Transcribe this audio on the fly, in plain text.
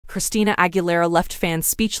Christina Aguilera left fans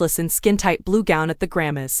speechless in skin-tight blue gown at the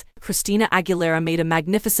Grammys. Christina Aguilera made a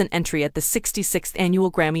magnificent entry at the 66th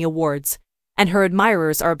Annual Grammy Awards, and her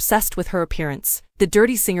admirers are obsessed with her appearance. The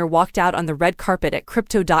Dirty singer walked out on the red carpet at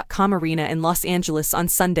Crypto.com Arena in Los Angeles on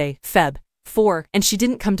Sunday, Feb. 4, and she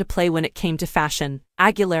didn't come to play when it came to fashion.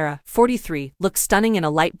 Aguilera, 43, looked stunning in a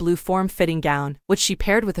light blue form-fitting gown, which she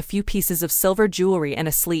paired with a few pieces of silver jewelry and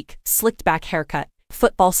a sleek, slicked-back haircut.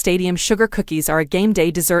 Football stadium sugar cookies are a game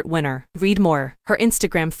day dessert winner. Read more. Her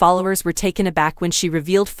Instagram followers were taken aback when she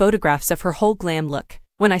revealed photographs of her whole glam look.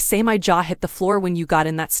 "When I say my jaw hit the floor when you got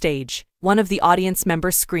in that stage," one of the audience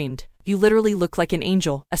members screamed. "You literally look like an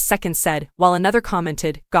angel," a second said, while another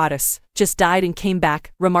commented, "Goddess, just died and came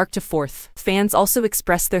back," remarked a fourth. Fans also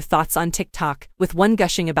expressed their thoughts on TikTok, with one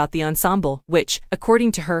gushing about the ensemble, which,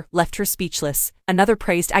 according to her, left her speechless. Another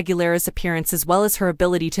praised Aguilera's appearance as well as her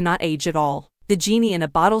ability to not age at all. The Genie in a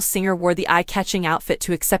Bottle singer wore the eye-catching outfit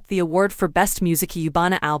to accept the award for Best Music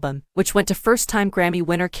Urbana Album, which went to first-time Grammy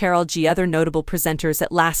winner Karol G. Other notable presenters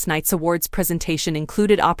at last night's awards presentation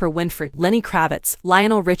included Oprah Winfrey, Lenny Kravitz,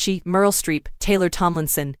 Lionel Richie, Meryl Streep, Taylor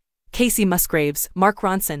Tomlinson, Casey Musgraves, Mark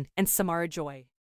Ronson, and Samara Joy.